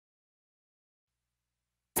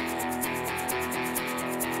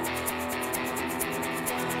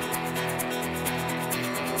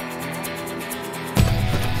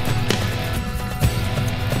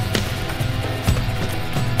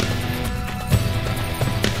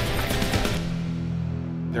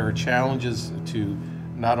there are challenges to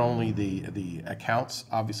not only the accounts,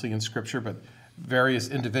 obviously, in Scripture, but various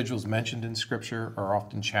individuals mentioned in Scripture are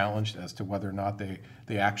often challenged as to whether or not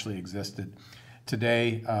they actually existed.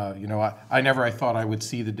 Today, I thought I would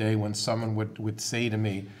see the day when someone would say to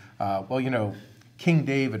me, King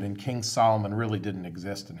David and King Solomon really didn't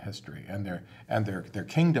exist in history, and their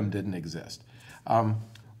kingdom didn't exist.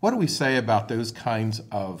 What do we say about those kinds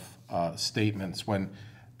of statements when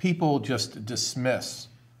people just dismiss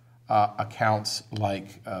accounts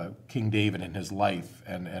like King David and his life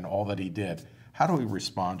and all that he did? How do we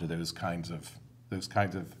respond to those kinds of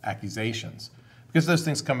accusations? Because those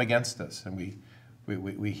things come against us, and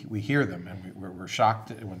we hear them, and we're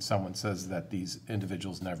shocked when someone says that these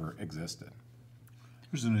individuals never existed.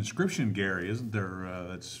 There's an inscription, Gary, isn't there?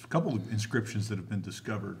 That's a couple of inscriptions that have been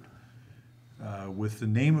discovered with the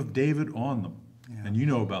name of David on them. Yeah. And you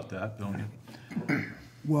know about that, don't you?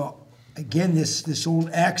 Well, again, this old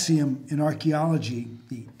axiom in archaeology,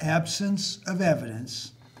 the absence of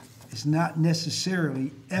evidence is not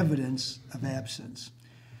necessarily evidence of absence.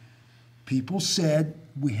 People said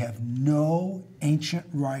we have no ancient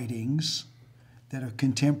writings that are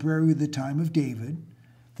contemporary with the time of David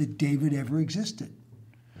that David ever existed.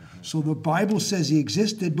 So the Bible says he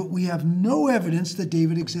existed, but we have no evidence that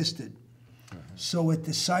David existed. So at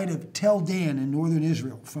the site of Tel Dan in northern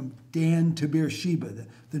Israel, from Dan to Beersheba,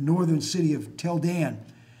 the northern city of Tel Dan,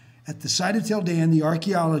 at the site of Tel Dan, the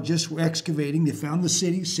archaeologists were excavating. They found the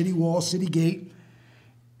city wall, city gate,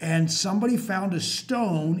 and somebody found a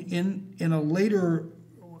stone in a later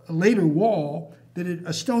wall,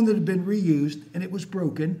 a stone that had been reused, and it was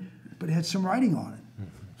broken, but it had some writing on it.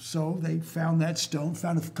 So they found that stone,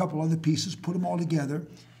 found a couple other pieces, put them all together,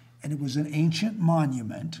 and it was an ancient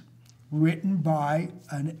monument written by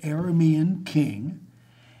an Aramean king,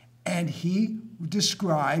 and he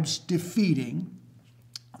describes defeating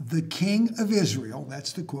the king of Israel,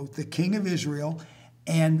 that's the quote, the king of Israel,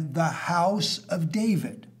 and the house of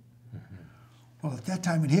David. Well, at that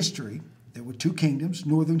time in history, there were two kingdoms,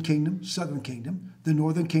 northern kingdom, southern kingdom. The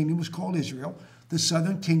northern kingdom was called Israel. The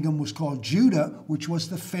southern kingdom was called Judah, which was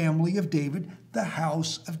the family of David, the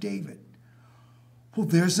house of David. Well,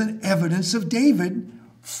 there's an evidence of David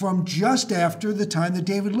from just after the time that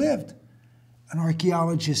David lived. An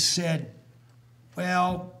archaeologist said,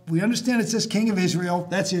 well, we understand it says king of Israel,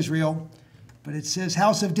 that's Israel, but it says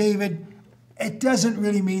house of David. It doesn't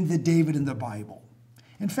really mean the David in the Bible.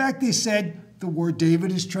 In fact, they said the word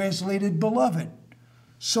David is translated beloved.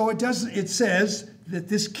 So it says that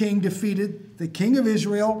this king defeated the king of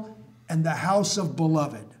Israel and the house of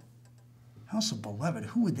beloved. House of beloved,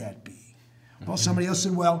 who would that be? Well, somebody else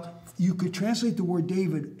said, well, you could translate the word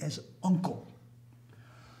David as uncle.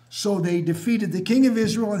 So they defeated the king of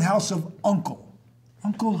Israel and house of uncle.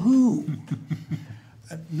 Uncle who?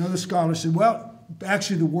 Another scholar said, well,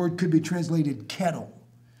 actually the word could be translated kettle.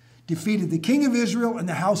 Defeated the king of Israel and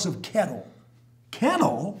the house of kettle.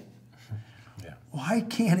 Kettle? Yeah. Why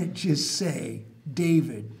can't it just say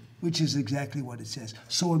David, which is exactly what it says?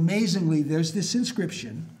 So amazingly, there's this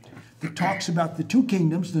inscription that talks about the two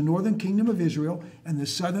kingdoms, the northern kingdom of Israel and the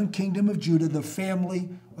southern kingdom of Judah, the family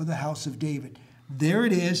or the house of David. There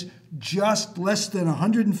it is, just less than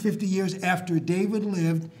 150 years after David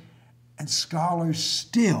lived, and scholars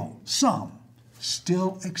still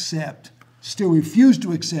refuse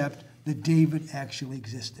to accept that David actually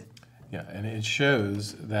existed. Yeah, and it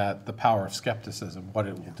shows that the power of skepticism, what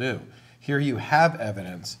it will do. Here you have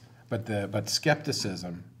evidence, but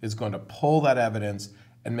skepticism is going to pull that evidence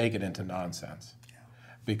and make it into nonsense. Yeah.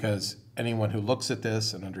 Because anyone who looks at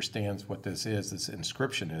this and understands what this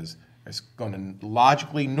inscription is going to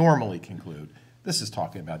logically, normally conclude this is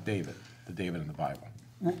talking about David, the David in the Bible.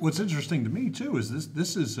 What's interesting to me, too, is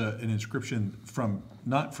this is an inscription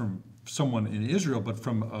not from someone in Israel, but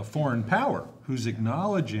from a foreign power who's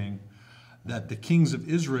acknowledging that the kings of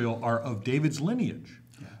Israel are of David's lineage.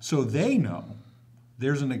 Yeah. So they know.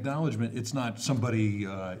 There's an acknowledgement. It's not somebody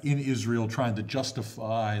in Israel trying to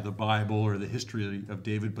justify the Bible or the history of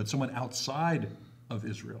David, but someone outside of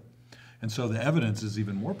Israel. And so the evidence is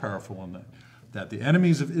even more powerful on that the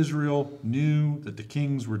enemies of Israel knew that the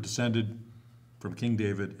kings were descended from King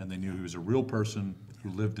David, and they knew he was a real person who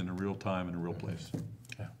lived in a real time and a real place.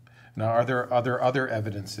 Yeah. Now, are there other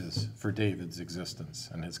evidences for David's existence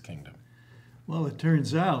and his kingdom? Well, it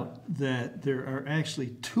turns out that there are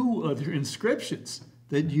actually two other inscriptions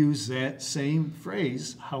that use that same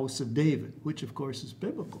phrase, House of David, which of course is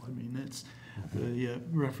biblical. I mean, that's the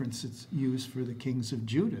reference that's used for the kings of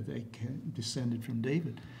Judah. They descended from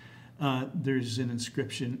David. There's an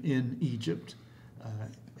inscription in Egypt,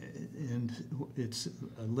 and and it's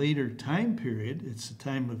a later time period. It's the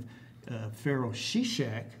time of Pharaoh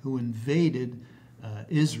Shishak, who invaded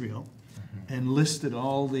Israel and listed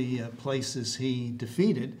all the places he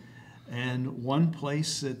defeated. And one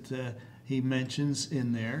place that he mentions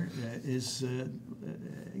in there is the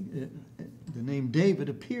name David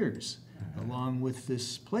appears along with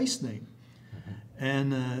this place name.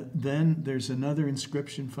 And then there's another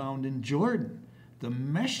inscription found in Jordan. The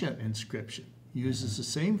Mesha inscription uses the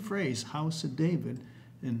same phrase, House of David,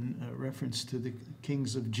 in reference to the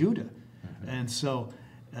kings of Judah. And so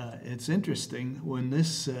it's interesting, when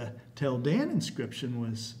this Tel Dan inscription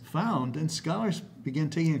was found, and scholars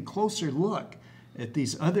began taking a closer look at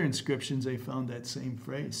these other inscriptions, they found that same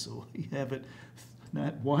phrase. So we have it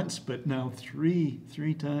not once, but now three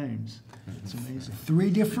times. It's amazing. 3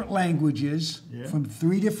 different languages from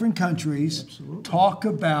 3 different countries Absolutely. talk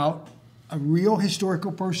about a real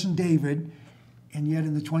historical person, David, and yet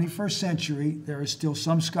in the 21st century, there are still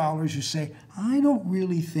some scholars who say, I don't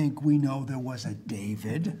really think we know there was a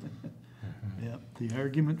David. Yep, the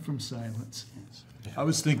argument from silence. I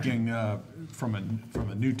was thinking from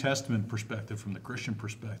a New Testament perspective, from the Christian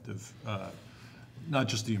perspective, not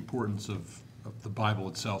just the importance of the Bible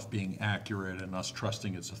itself being accurate and us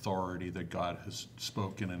trusting its authority that God has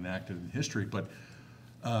spoken and acted in history, but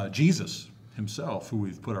Jesus himself, who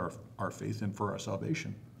we've put our faith in for our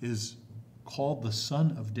salvation, is called the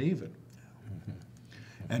Son of David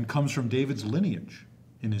and comes from David's lineage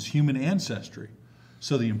in his human ancestry.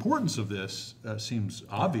 So the importance of this seems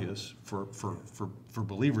obvious for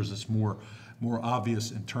believers. It's more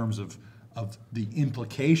obvious in terms of the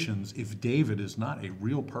implications if David is not a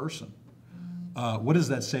real person. What does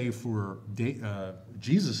that say for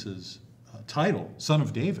Jesus's title, Son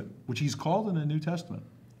of David, which he's called in the New Testament?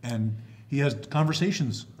 And he has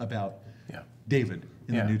conversations about David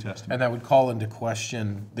in the New Testament. And that would call into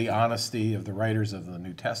question the honesty of the writers of the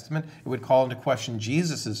New Testament. It would call into question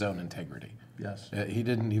Jesus' own integrity. Yes. He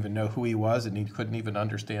didn't even know who he was, and he couldn't even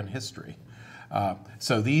understand history.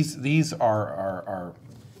 So these are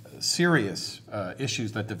serious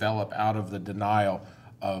issues that develop out of the denial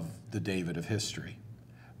of the David of history.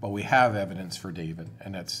 But we have evidence for David,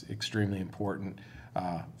 and that's extremely important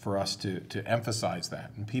for us to emphasize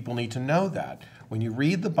that. And people need to know that. When you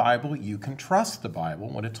read the Bible, you can trust the Bible.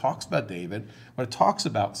 When it talks about David, when it talks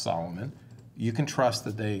about Solomon, you can trust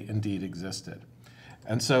that they indeed existed.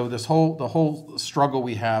 And so the whole struggle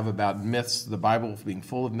we have about myths, the Bible being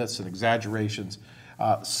full of myths and exaggerations,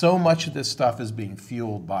 so much of this stuff is being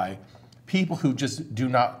fueled by people who just do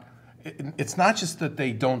not. It's not just that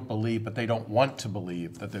they don't believe, but they don't want to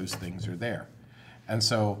believe that those things are there. And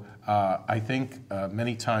so I think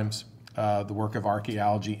many times the work of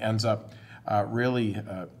archaeology ends up really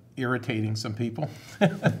irritating some people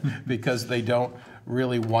because they don't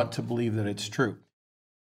really want to believe that it's true.